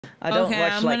I don't Okay,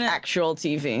 watch like actual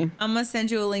TV. I'm gonna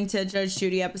send you a link to a Judge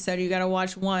Judy episode. You gotta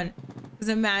watch one. Because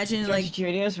imagine Judge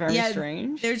Judy is very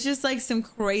strange. There's just like some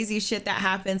crazy shit that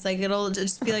happens. Like it'll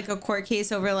just be like a court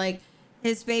case over like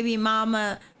his baby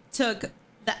mama took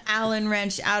the Allen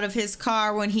wrench out of his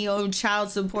car when he owed child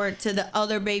support to the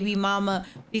other baby mama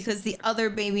because the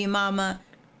other baby mama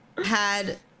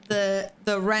had the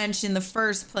wrench in the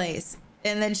first place.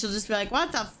 And then she'll just be like,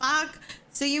 what the fuck?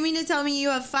 So you mean to tell me you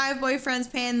have 5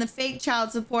 boyfriends paying the fake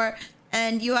child support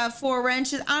and you have 4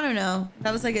 wrenches? I don't know.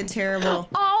 That was like a terrible.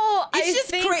 Oh, it's I just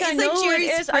think crazy. I It's know like who Jerry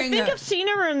it is. I think Springer. I've seen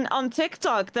her on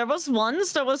TikTok. There was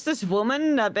this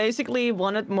woman that basically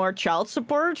wanted more child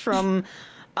support from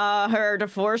her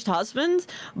divorced husband,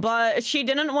 but she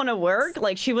didn't want to work.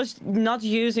 Like, she was not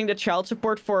using the child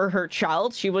support for her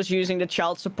child. She was using the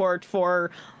child support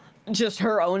for just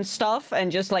her own stuff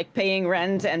and just like paying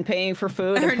rent and paying for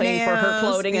food and paying for her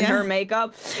clothing and her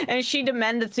makeup. And she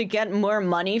demanded to get more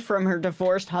money from her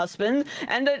divorced husband.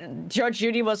 And Judge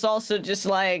Judy was also just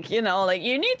like, you know, like,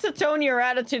 you need to tone your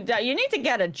attitude down. You need to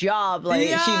get a job. Like,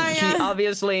 she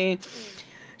obviously...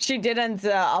 She didn't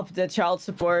up the child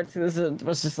support. It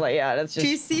was just like, yeah, that's just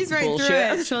She sees right bullshit.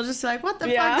 through it. She'll just be like, what the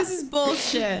fuck? This is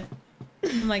bullshit.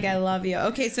 I'm like, I love you.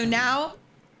 Okay, so now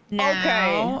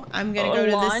I'm gonna go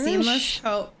to the seamless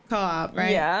co-op, right?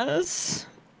 Yes.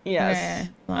 Yes.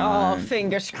 Okay, oh,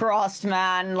 fingers crossed,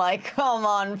 man. Like, come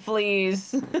on,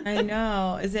 please. I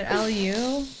know. Is it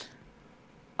LU?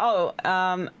 Oh,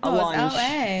 launch.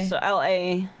 It's LA. So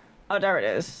LA. Oh, there it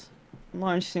is.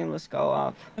 Launch seamless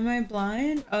co-op. Am I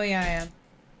blind? Oh yeah, I am.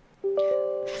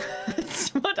 That's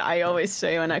what I always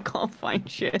say when I can't find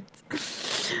shit.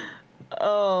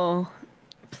 Oh,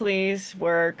 please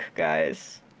work,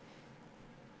 guys.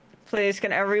 Please,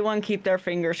 can everyone keep their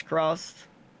fingers crossed?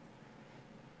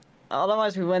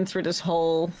 Otherwise, we went through this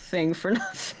whole thing for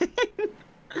nothing.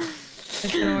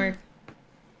 It's gonna work.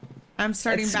 I'm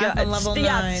starting back on level 9.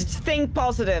 Yeah, think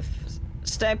positive.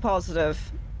 Stay positive.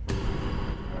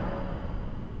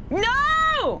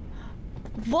 No!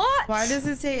 What? Why does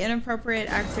it say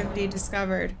inappropriate activity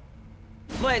discovered?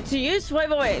 Wait, to use,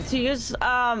 wait, to use,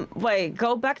 wait,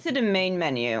 go back to the main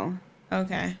menu.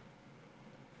 Okay.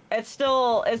 It's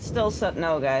still set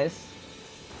no, guys.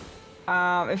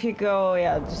 If you go,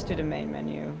 yeah, just to the main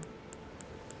menu.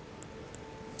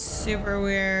 Super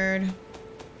weird.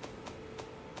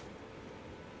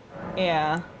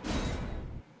 Yeah.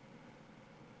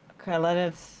 Okay,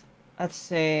 let's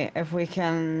see if we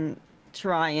can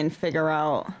try and figure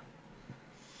out.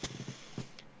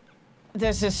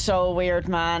 This is so weird,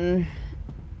 man.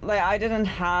 Like, I didn't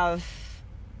have...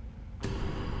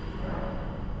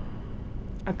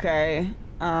 Okay,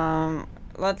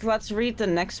 let's read the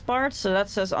next part. So that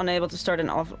says unable to start in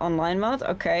online mode.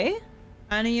 Okay.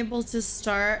 Unable to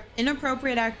start.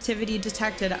 Inappropriate activity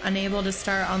detected. Unable to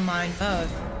start online mode.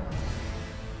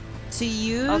 To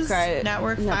use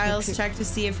network files, check to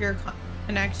see if your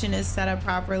connection is set up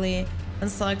properly and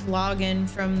select login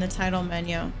from the title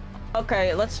menu.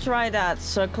 Okay, let's try that.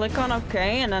 So click on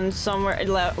OK and then somewhere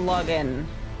log in.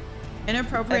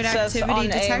 Inappropriate activity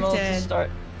detected.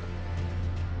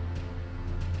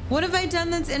 What have I done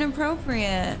that's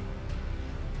inappropriate?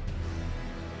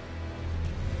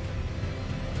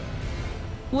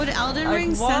 Would Elden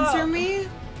Ring censor me?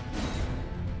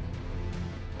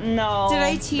 No. Did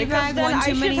I teabag one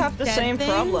too many have the same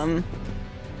problem.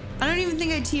 I don't even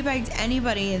think I teabagged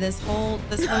anybody this whole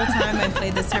time I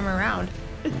played this time around.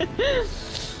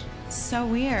 So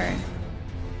weird.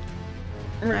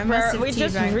 We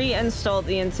just reinstalled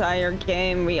the entire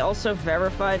game. We also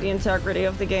verified the integrity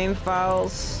of the game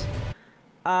files.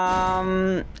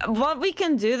 What we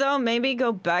can do though, maybe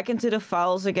go back into the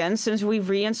files again since we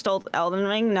reinstalled Elden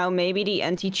Ring. Now maybe the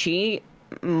anti-cheat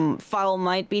file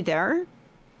might be there.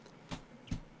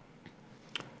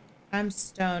 I'm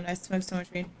stoned. I smoked so much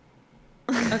weed.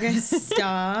 Okay,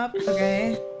 stop.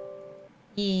 Okay.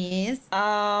 Yes.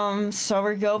 So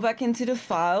we go back into the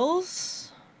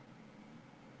files.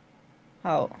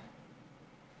 Oh.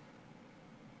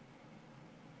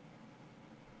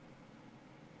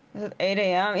 Is it 8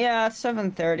 a.m.? Yeah, it's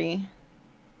 7:30.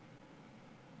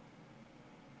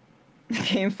 The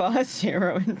game file has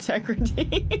 0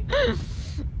 integrity.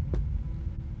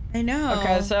 I know.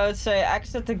 Okay, so I'd say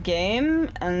exit the game,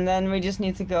 and then we just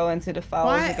need to go into the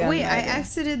files again. Wait, I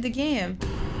exited the game.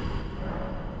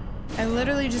 I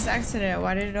literally just exited it.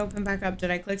 Why did it open back up? Did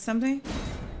I click something?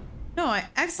 No, I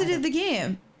exited the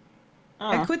game. Oh.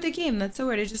 I quit the game. That's so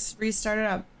weird. It just restarted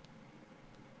up.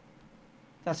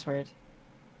 That's weird.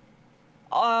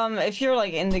 If you're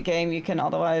like in the game, you can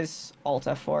otherwise Alt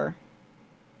F4.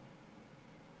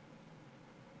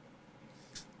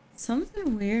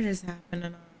 Something weird is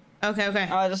happening. Okay.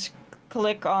 Just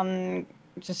click on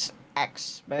just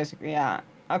X, basically, yeah.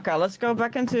 Okay, let's go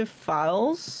back into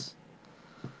files.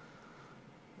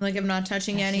 Like I'm not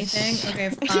touching anything. Okay,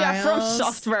 files. Yeah, from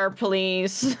software,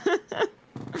 please.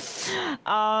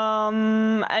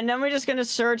 And then we're just gonna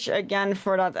search again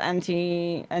for that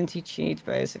anti-cheat,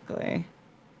 basically.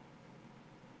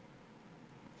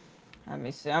 Let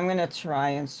me see. I'm gonna try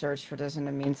and search for this in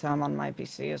the meantime on my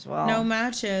PC as well. No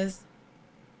matches.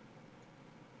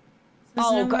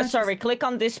 Sorry. Click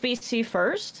on this PC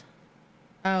first.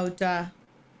 Oh, duh.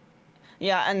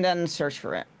 Yeah, and then search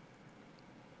for it.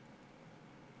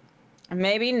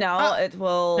 Maybe now it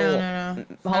will No.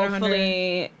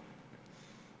 hopefully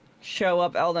show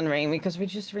up Elden Ring, because we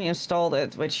just reinstalled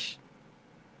it, which...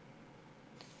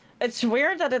 It's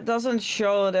weird that it doesn't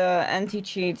show the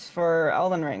anti-cheats for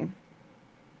Elden Ring.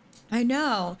 I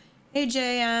know. Hey,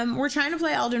 JM, we're trying to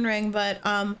play Elden Ring, but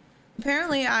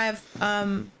apparently I've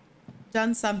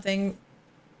done something.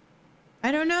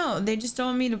 I don't know. They just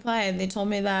told me to play. They told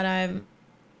me that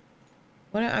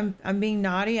I'm being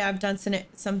naughty. I've done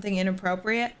something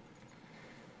inappropriate.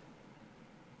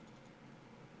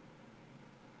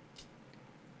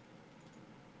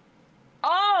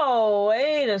 Oh,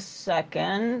 wait a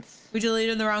second. We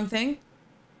deleted the wrong thing?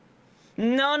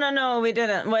 No, we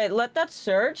didn't. Wait, let that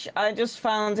search. I just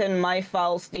found in my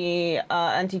files the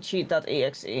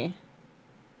anti-cheat.exe. Let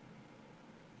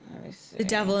me see. The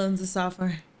devil owns the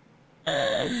software.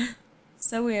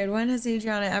 So weird. When has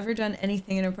Adriana ever done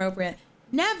anything inappropriate?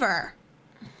 Never.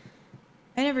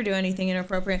 I never do anything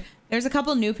inappropriate. There's a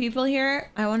couple new people here.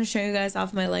 I want to show you guys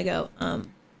off my Lego.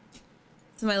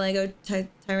 It's my Lego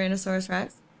Tyrannosaurus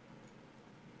Rex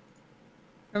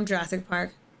from Jurassic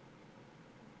Park.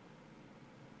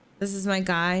 This is my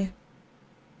guy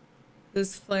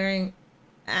who's flaring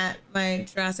at my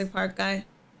Jurassic Park guy,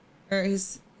 or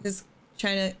he's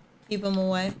trying to keep him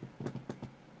away.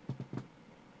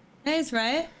 Nice,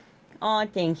 right? Oh,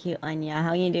 thank you, Anya.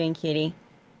 How you doing, kitty?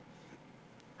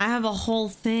 I have a whole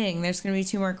thing. There's gonna be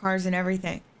 2 more cars and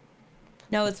everything.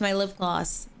 No, it's my lip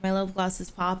gloss. My lip gloss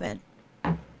is popping.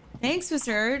 Thanks,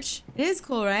 Mr. Urge. It is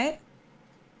cool, right?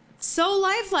 So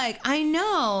lifelike. I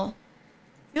know.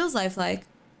 Feels lifelike.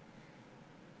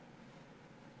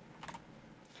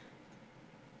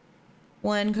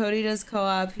 When Cody does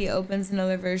co-op, he opens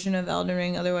another version of Elden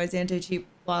Ring. Otherwise, anti-cheat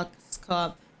blocks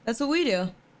co-op. That's what we do.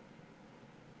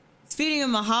 He's feeding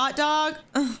him a hot dog.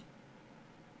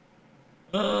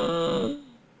 Oh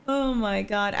my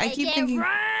god. I keep thinking...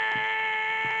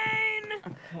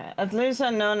 Okay, at least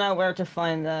I know now where to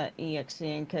find the EXE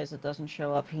in case it doesn't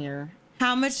show up here.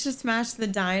 How much to smash the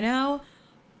dino?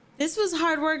 This was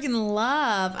hard work and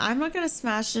love. I'm not gonna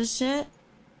smash this shit.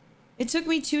 It took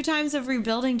me 2 times of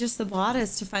rebuilding just the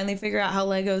bodice to finally figure out how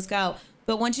Legos go.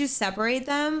 But once you separate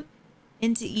them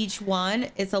into each one,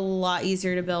 it's a lot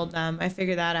easier to build them. I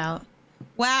figured that out.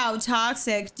 Wow,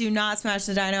 toxic. Do not smash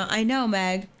the dino. I know,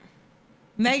 Meg.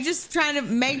 Meg just trying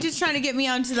to get me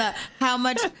onto the how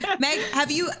much. Meg,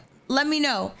 have you? Let me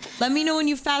know. Let me know when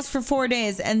you fast for 4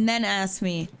 days, and then ask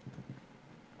me.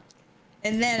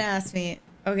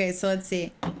 Okay, so let's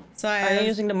see. So Are you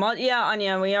using the mod? Yeah,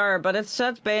 Anya, we are. But it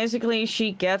says basically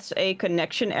she gets a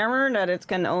connection error that it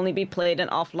can only be played in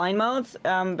offline mode.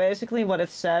 Basically what it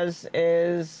says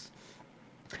is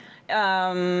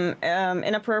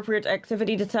inappropriate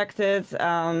activity detected.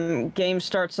 Game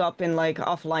starts up in like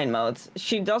offline mode.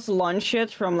 She does launch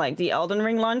it from like the Elden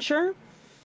Ring launcher.